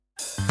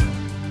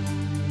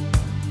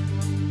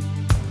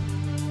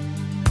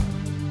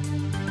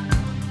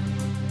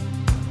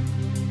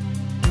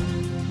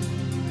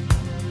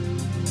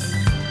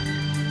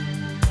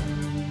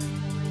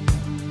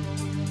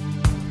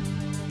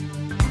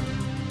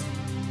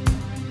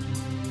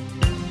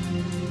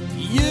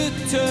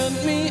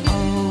turned me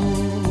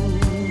on.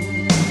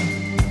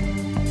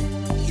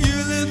 You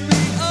lit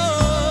me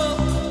up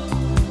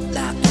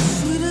like the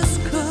sweetest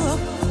cup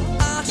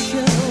I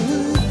share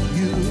with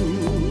you.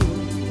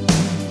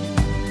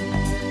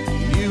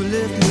 You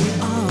lift me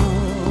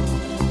up,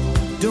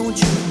 don't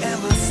you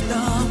ever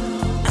stop.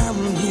 I'm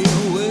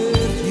here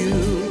with you.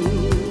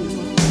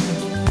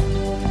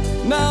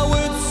 Now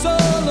it's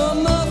all or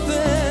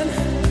nothing,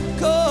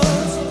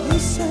 'cause you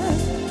said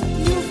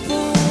you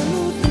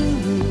follow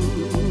through.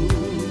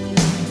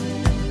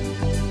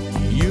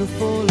 You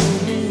follow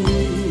me,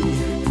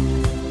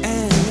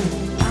 and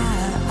I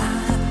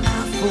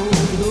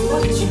follow.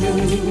 What you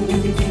gonna do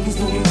when things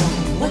go wrong?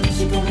 What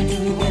you gonna do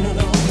when it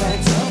all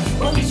backs up?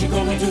 What you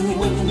gonna do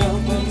when the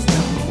love burns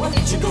down? What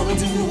you gonna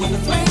do when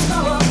the flames go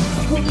up?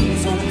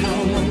 Who's gonna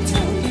come and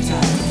turn the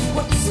tide?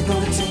 What's it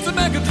gonna take To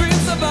make a dream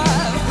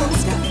survive,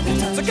 Who's got the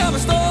time? to calm a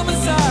storm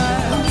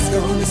inside. Who's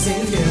gonna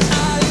save you?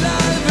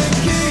 Alive and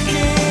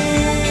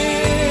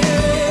kicking,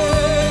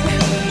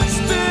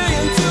 stay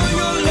until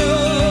your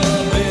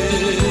love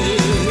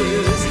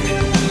is.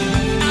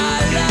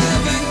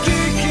 Alive and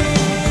kicking,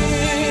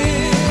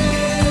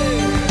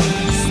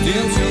 stay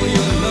until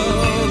your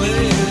love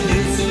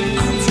is.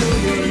 Until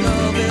your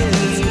love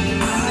is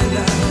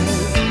alive.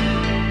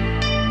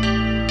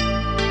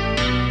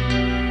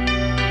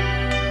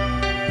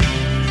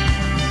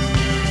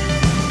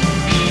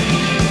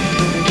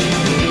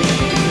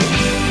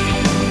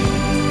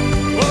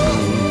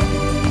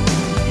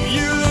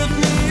 You lift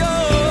me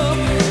up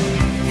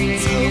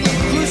to the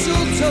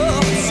crucial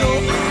top so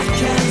I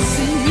can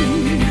see.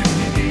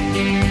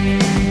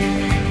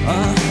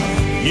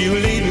 You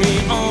lead me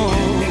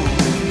on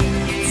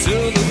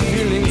till the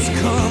feelings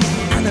come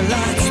and the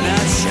lights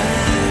that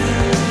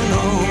shine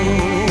on.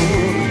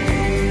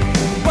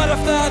 But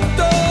if that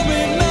don't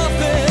mean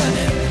nothing,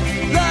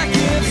 like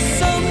if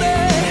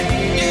someday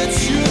it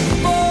should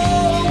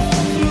fall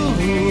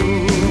through,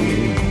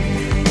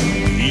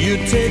 you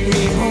take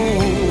me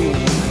home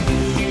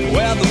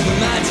where the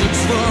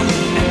magic's from,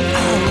 and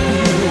I'll be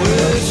What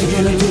with you you.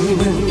 gonna do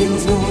when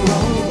things go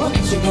wrong? What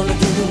you gonna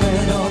do when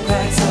it all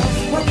cracks up?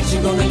 What you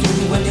gonna do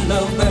when your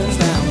love burns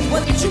down?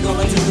 What you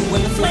gonna do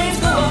when the flames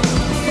go